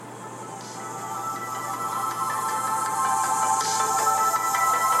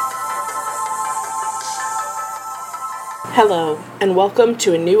Hello, and welcome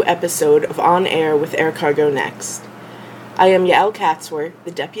to a new episode of On Air with Air Cargo Next. I am Yael Katzwer,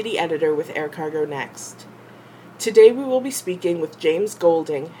 the Deputy Editor with Air Cargo Next. Today we will be speaking with James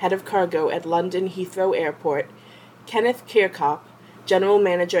Golding, Head of Cargo at London Heathrow Airport, Kenneth Chircop, General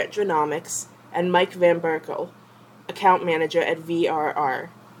Manager at Dronamics, and Mike van Berkel, Account Manager at VRR.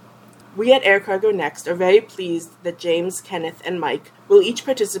 We at Air Cargo Next are very pleased that James, Kenneth, and Mike will each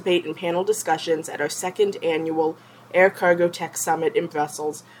participate in panel discussions at our second annual Air Cargo Tech Summit in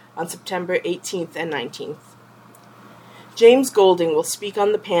Brussels on September 18th and 19th. James Golding will speak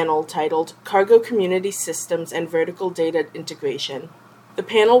on the panel titled Cargo Community Systems and Vertical Data Integration. The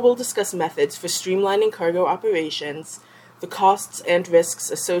panel will discuss methods for streamlining cargo operations, the costs and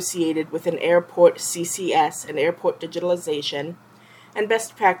risks associated with an airport CCS and airport digitalization, and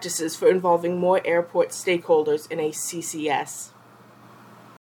best practices for involving more airport stakeholders in a CCS.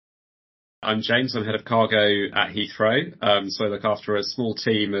 I'm James, I'm Head of Cargo at Heathrow, so I look after a small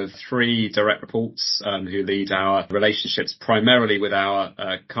team of 3 direct reports who lead our relationships primarily with our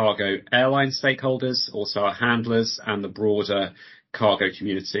cargo airline stakeholders, also our handlers and the broader cargo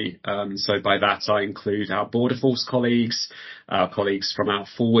community. So by that I include our border force colleagues, our colleagues from our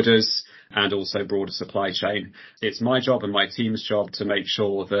forwarders, and also broader supply chain. It's my job and my team's job to make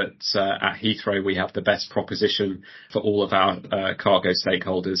sure that at Heathrow we have the best proposition for all of our cargo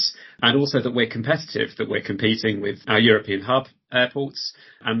stakeholders, and also that we're competitive, that we're competing with our European hub airports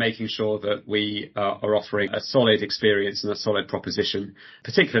and making sure that we are offering a solid experience and a solid proposition,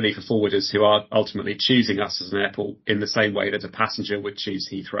 particularly for forwarders who are ultimately choosing us as an airport in the same way that a passenger would choose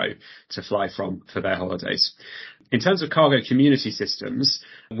Heathrow to fly from for their holidays. In terms of cargo community systems,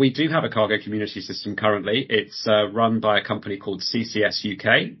 we do have a cargo community system currently. It's run by a company called CCS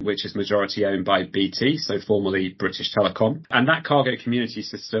UK, which is majority owned by BT, so formerly British Telecom. And that cargo community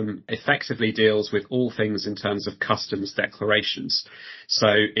system effectively deals with all things in terms of customs declarations. So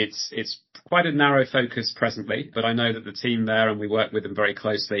it's quite a narrow focus presently, but I know that the team there, and we work with them very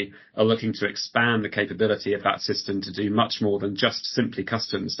closely, are looking to expand the capability of that system to do much more than just simply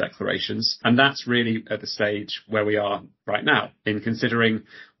customs declarations. And that's really at the stage where we are right now in considering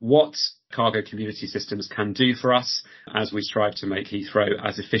what cargo community systems can do for us as we strive to make Heathrow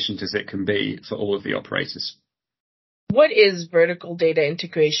as efficient as it can be for all of the operators. What is vertical data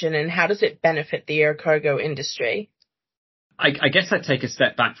integration and how does it benefit the air cargo industry? I guess I'd take a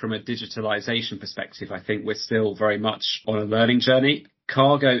step back from a digitalization perspective. I think we're still very much on a learning journey.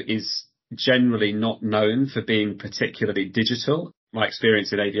 Cargo is generally not known for being particularly digital. My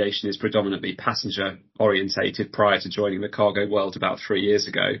experience in aviation is predominantly passenger orientated prior to joining the cargo world about 3 years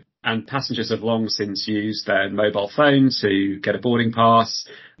ago. And passengers have long since used their mobile phone to get a boarding pass.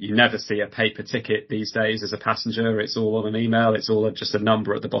 You never see a paper ticket these days as a passenger. It's all on an email. It's all just a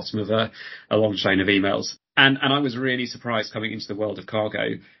number at the bottom of a long chain of emails. And I was really surprised coming into the world of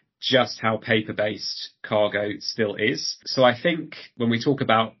cargo just how paper-based cargo still is. So I think when we talk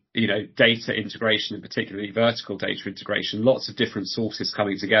about data integration, and particularly vertical data integration, lots of different sources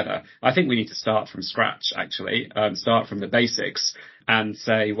coming together. I think we need to start from scratch, actually, start from the basics and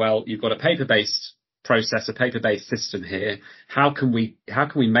say, well, you've got a paper-based process, a paper-based system here. How can we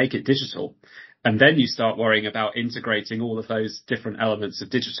make it digital? And then you start worrying about integrating all of those different elements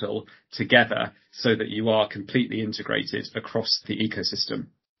of digital together so that you are completely integrated across the ecosystem.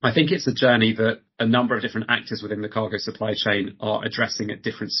 I think it's a journey that a number of different actors within the cargo supply chain are addressing at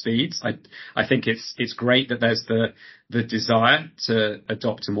different speeds. I think it's great that there's the desire to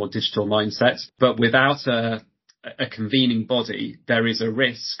adopt a more digital mindset, but without a convening body, there is a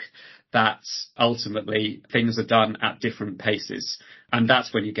risk that ultimately things are done at different paces. And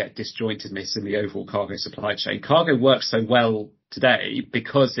that's when you get disjointedness in the overall cargo supply chain. Cargo works so well today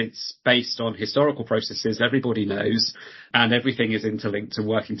because it's based on historical processes everybody knows, and everything is interlinked and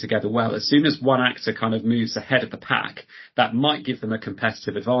working together well. As soon as one actor kind of moves ahead of the pack, that might give them a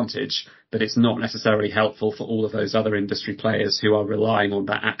competitive advantage, but it's not necessarily helpful for all of those other industry players who are relying on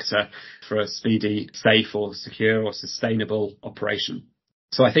that actor for a speedy, safe or secure or sustainable operation.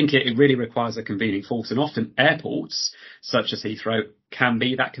 So I think it really requires a convening force, and often airports such as Heathrow can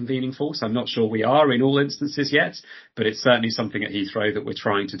be that convening force. I'm not sure we are in all instances yet, but it's certainly something at Heathrow that we're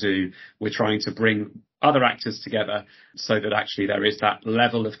trying to do. We're trying to bring other actors together so that actually there is that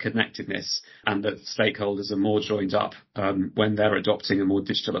level of connectedness and that stakeholders are more joined up when they're adopting a more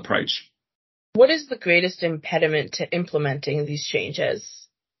digital approach. What is the greatest impediment to implementing these changes?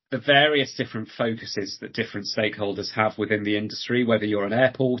 the various different focuses that different stakeholders have within the industry, whether you're an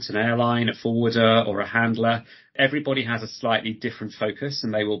airport, an airline, a forwarder or a handler, everybody has a slightly different focus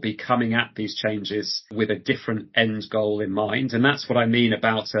and they will be coming at these changes with a different end goal in mind. And that's what I mean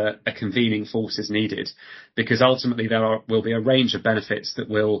about a convening force is needed, because ultimately will be a range of benefits that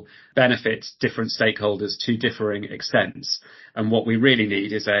will benefit different stakeholders to differing extents. And what we really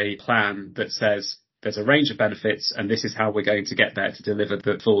need is a plan that says, there's a range of benefits, and this is how we're going to get there to deliver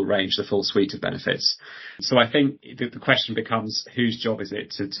the full range, the full suite of benefits. So I think the question becomes, whose job is it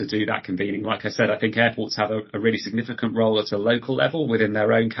to do that convening? Like I said, I think airports have a really significant role at a local level within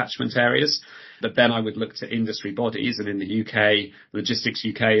their own catchment areas. But then I would look to industry bodies, and in the UK, Logistics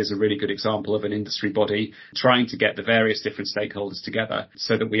UK is a really good example of an industry body trying to get the various different stakeholders together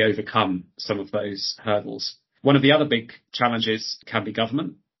so that we overcome some of those hurdles. One of the other big challenges can be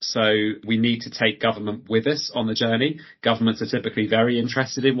government. So we need to take government with us on the journey. Governments are typically very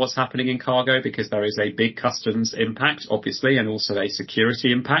interested in what's happening in cargo because there is a big customs impact, obviously, and also a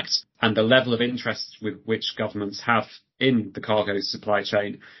security impact. And the level of interest with which governments have in the cargo supply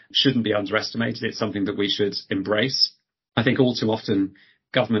chain shouldn't be underestimated. It's something that we should embrace. I think all too often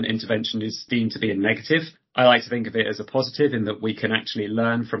government intervention is deemed to be a negative. I like to think of it as a positive in that we can actually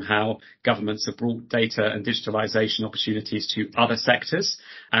learn from how governments have brought data and digitalisation opportunities to other sectors,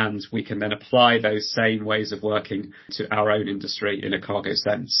 and we can then apply those same ways of working to our own industry in a cargo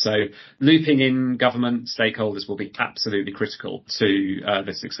sense. So looping in government stakeholders will be absolutely critical to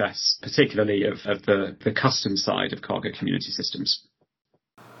the success, particularly of the customs side of cargo community systems.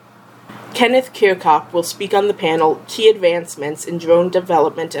 Kenneth Chircop will speak on the panel Key Advancements in Drone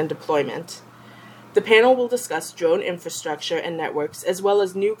Development and Deployment. The panel will discuss drone infrastructure and networks, as well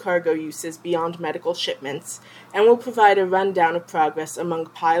as new cargo uses beyond medical shipments, and will provide a rundown of progress among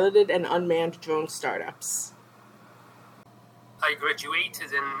piloted and unmanned drone startups. I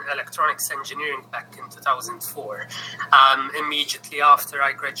graduated in electronics engineering back in 2004. Immediately after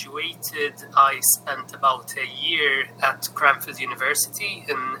I graduated, I spent about a year at Cranfield University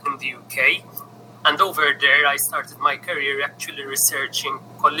in the UK. And over there, I started my career actually researching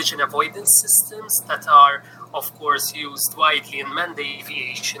collision avoidance systems that are, of course, used widely in manned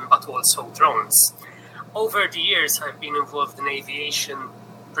aviation, but also drones. Over the years, I've been involved in aviation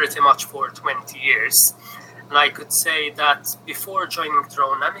pretty much for 20 years. And I could say that before joining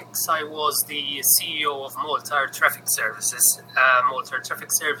Dronamics, I was the CEO of Malta Air Traffic Services. Malta Air Traffic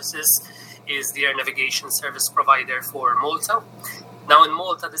Services is the air navigation service provider for Malta. Now in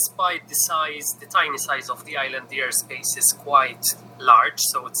Malta, despite the tiny size of the island, the airspace is quite large,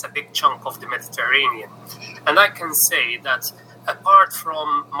 so it's a big chunk of the Mediterranean. And I can say that apart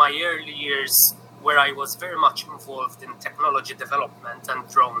from my early years where I was very much involved in technology development, and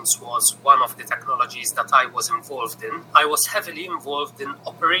drones was one of the technologies that I was involved in, I was heavily involved in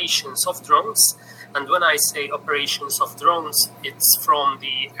operations of drones. And when I say operations of drones, it's from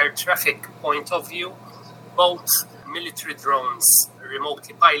the air traffic point of view, both military drones,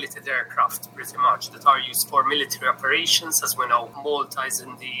 remotely piloted aircraft pretty much that are used for military operations. As we know, Malta is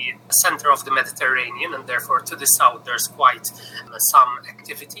in the center of the Mediterranean, and therefore to the south there's quite some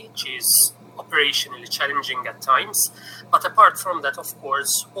activity which is operationally challenging at times. But apart from that, of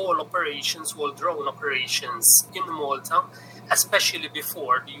course, all drone operations in Malta, especially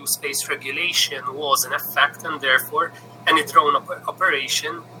before the EU-space regulation was in effect, and therefore any drone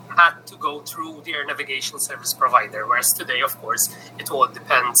operation had to go through the air navigation service provider, whereas today, of course, it all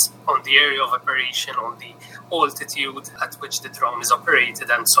depends on the area of operation, on the altitude at which the drone is operated,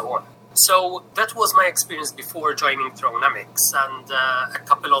 and so on. So that was my experience before joining Dronamics, and a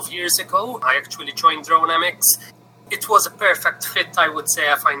couple of years ago, I actually joined Dronamics. It was a perfect fit, I would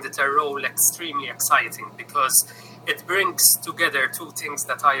say. I find it a role extremely exciting because it brings together two things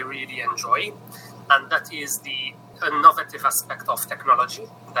that I really enjoy, and that is the innovative aspect of technology.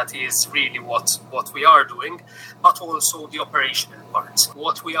 That is really what we are doing, but also the operational part.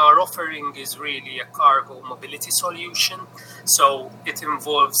 What we are offering is really a cargo mobility solution. So it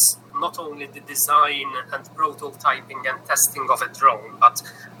involves not only the design and prototyping and testing of a drone, but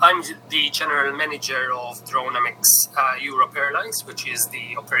I'm the general manager of Dronamics Europe Airlines, which is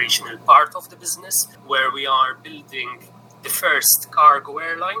the operational part of the business, where we are building the first cargo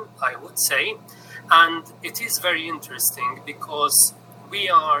airline, I would say. And it is very interesting because we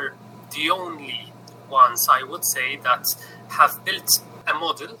are the only ones, I would say, that have built a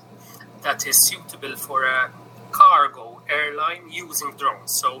model that is suitable for a cargo airline using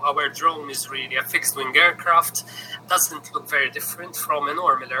drones. So our drone is really a fixed-wing aircraft. Doesn't look very different from a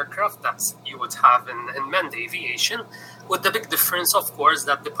normal aircraft that you would have in manned aviation, with the big difference, of course,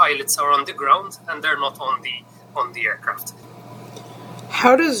 that the pilots are on the ground and they're not on the aircraft.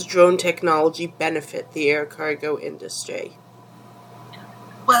 How does drone technology benefit the air cargo industry?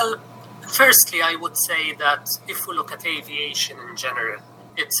 Well, firstly, I would say that if we look at aviation in general,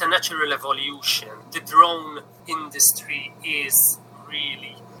 it's a natural evolution. The drone industry is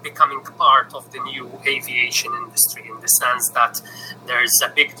really becoming part of the new aviation industry in the sense that there's a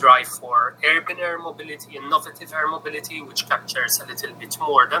big drive for urban air mobility, innovative air mobility, which captures a little bit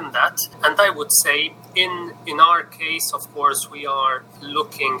more than that. And I would say in our case, of course, we are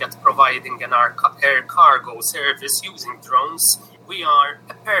looking at providing an air cargo service using drones. We are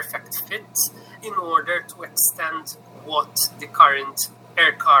a perfect fit in order to extend what the current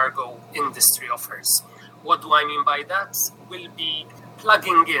air cargo industry offers. What do I mean by that? We'll be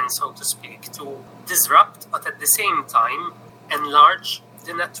plugging in, so to speak, to disrupt, but at the same time, enlarge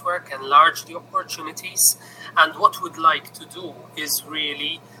the network, enlarge the opportunities. And what we'd like to do is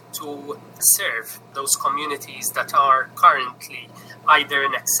really to serve those communities that are currently either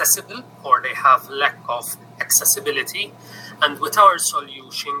inaccessible or they have lack of accessibility. And with our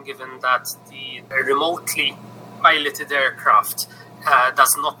solution, given that the remotely piloted aircraft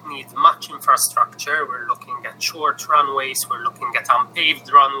does not need much infrastructure. We're looking at short runways, we're looking at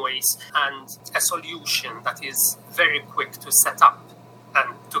unpaved runways, and a solution that is very quick to set up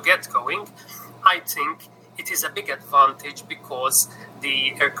and to get going. I think it is a big advantage because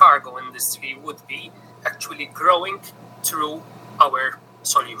the air cargo industry would be actually growing through our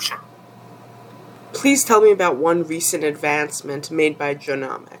solution. Please tell me about one recent advancement made by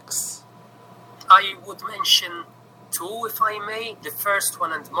Dronamics. I would mention two, if I may. The first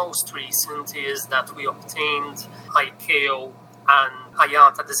one and most recent is that we obtained ICAO and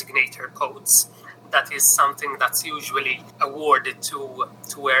IATA designator codes. That is something that's usually awarded to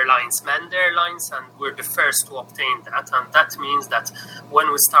airlines, manned airlines, and we're the first to obtain that. And that means that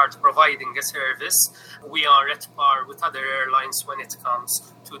when we start providing a service, we are at par with other airlines when it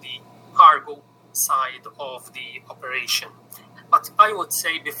comes to the cargo side of the operation. But I would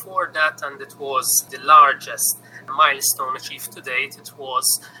say before that, and it was the largest milestone achieved to date, it was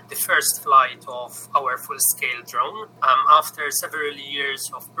the first flight of our full-scale drone. After several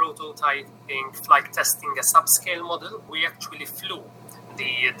years of prototyping, flight testing a subscale model, we actually flew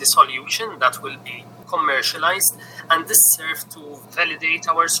the solution that will be commercialized, and this served to validate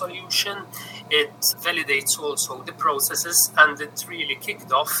our solution. It validates also the processes, and it really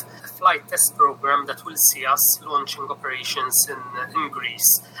kicked off a flight test program that will see us launching operations in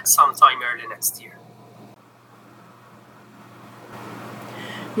Greece sometime early next year.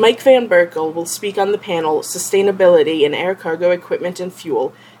 Mike van Berkel will speak on the panel Sustainability in Air Cargo Equipment and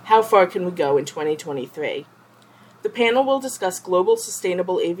Fuel, How Far Can We Go in 2023? The panel will discuss global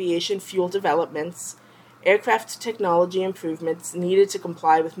sustainable aviation fuel developments, aircraft technology improvements needed to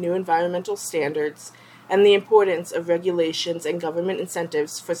comply with new environmental standards, and the importance of regulations and government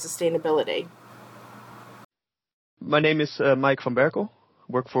incentives for sustainability. My name is Mike van Berkel.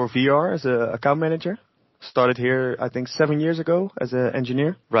 I work for VR as an account manager. Started here, I think, 7 years ago as an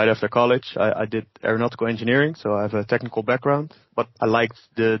engineer. Right after college, I did aeronautical engineering, so I have a technical background. But I liked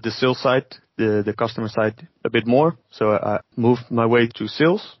the sales side, the customer side a bit more. So I moved my way to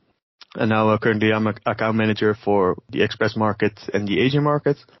sales. And now currently I'm an account manager for the express market and the Asian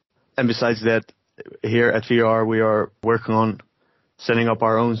market. And besides that, here at VR, we are working on setting up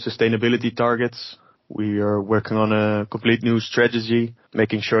our own sustainability targets. We are working on a complete new strategy,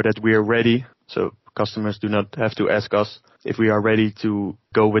 making sure that we are ready. So customers do not have to ask us if we are ready to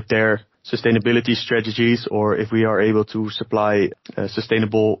go with their sustainability strategies or if we are able to supply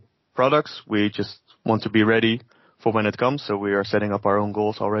sustainable products. We just want to be ready for when it comes. So we are setting up our own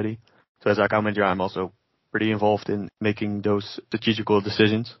goals already. So as account manager, I'm also pretty involved in making those strategical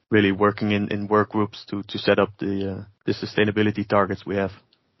decisions, really working in work groups to set up the sustainability targets we have.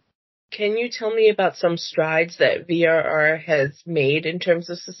 Can you tell me about some strides that VRR has made in terms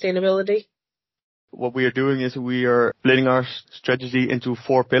of sustainability? What we are doing is we are splitting our strategy into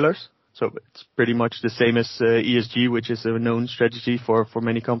 4 pillars. So it's pretty much the same as ESG, which is a known strategy for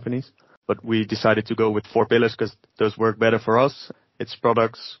many companies. But we decided to go with 4 pillars because those work better for us. It's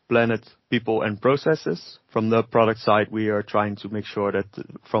products, planet, people, and processes. From the product side, we are trying to make sure that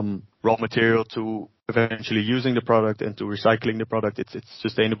from raw material to eventually using the product and to recycling the product, it's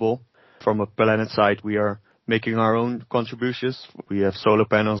sustainable. From a planet side, we are making our own contributions. We have solar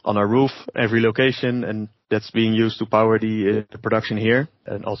panels on our roof, every location, and that's being used to power the production here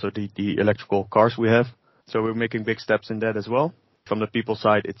and also the electrical cars we have. So we're making big steps in that as well. From the people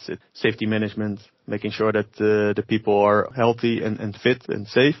side, it's safety management, making sure that the people are healthy and fit and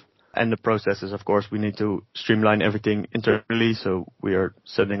safe. And the processes, of course, we need to streamline everything internally. So we are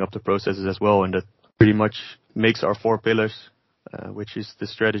setting up the processes as well. And that pretty much makes our 4 pillars which is the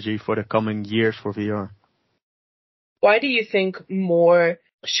strategy for the coming years for VR. Why do you think more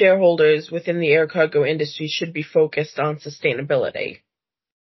shareholders within the air cargo industry should be focused on sustainability?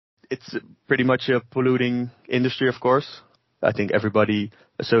 It's pretty much a polluting industry, of course. I think everybody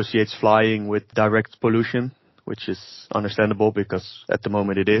associates flying with direct pollution, which is understandable because at the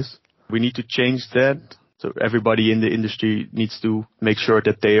moment it is. We need to change that. So everybody in the industry needs to make sure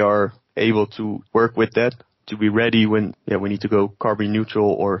that they are able to work with that, to be ready when we need to go carbon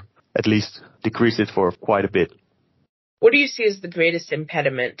neutral or at least decrease it for quite a bit. What do you see as the greatest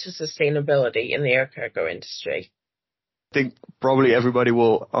impediment to sustainability in the air cargo industry? I think probably everybody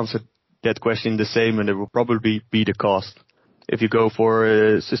will answer that question the same, and it will probably be the cost. If you go for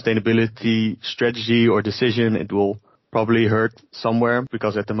a sustainability strategy or decision, it will probably hurt somewhere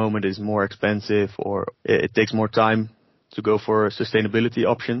because at the moment it's more expensive or it takes more time to go for a sustainability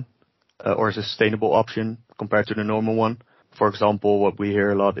option or a sustainable option compared to the normal one. For example, what we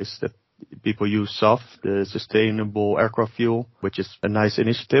hear a lot is that people use SAF, the sustainable aircraft fuel, which is a nice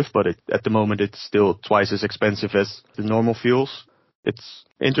initiative, but at the moment it's still twice as expensive as the normal fuels. It's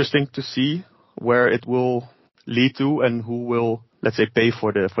interesting to see where it will lead to and who will, let's say, pay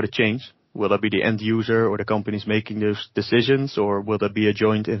for the change. Will that be the end user or the companies making those decisions, or will that be a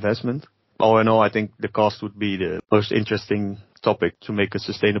joint investment? All in all, I think the cost would be the most interesting topic to make a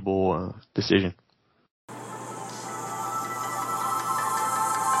sustainable decision.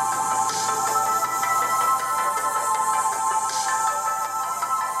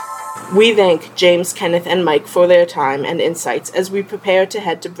 We thank James, Kenneth, and Mike for their time and insights as we prepare to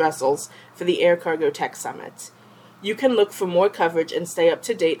head to Brussels for the Air Cargo Tech Summit. You can look for more coverage and stay up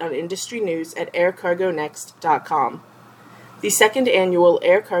to date on industry news at aircargonext.com. The second annual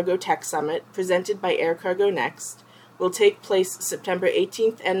Air Cargo Tech Summit, presented by Air Cargo Next, will take place September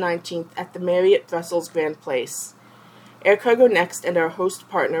 18th and 19th at the Marriott Brussels Grand Place. Air Cargo Next and our host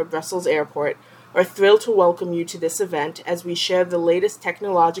partner, Brussels Airport, are thrilled to welcome you to this event as we share the latest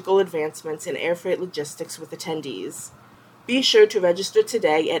technological advancements in air freight logistics with attendees. Be sure to register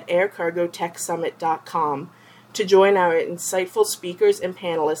today at aircargotechsummit.com to join our insightful speakers and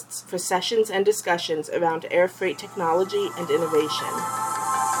panelists for sessions and discussions around air freight technology and innovation.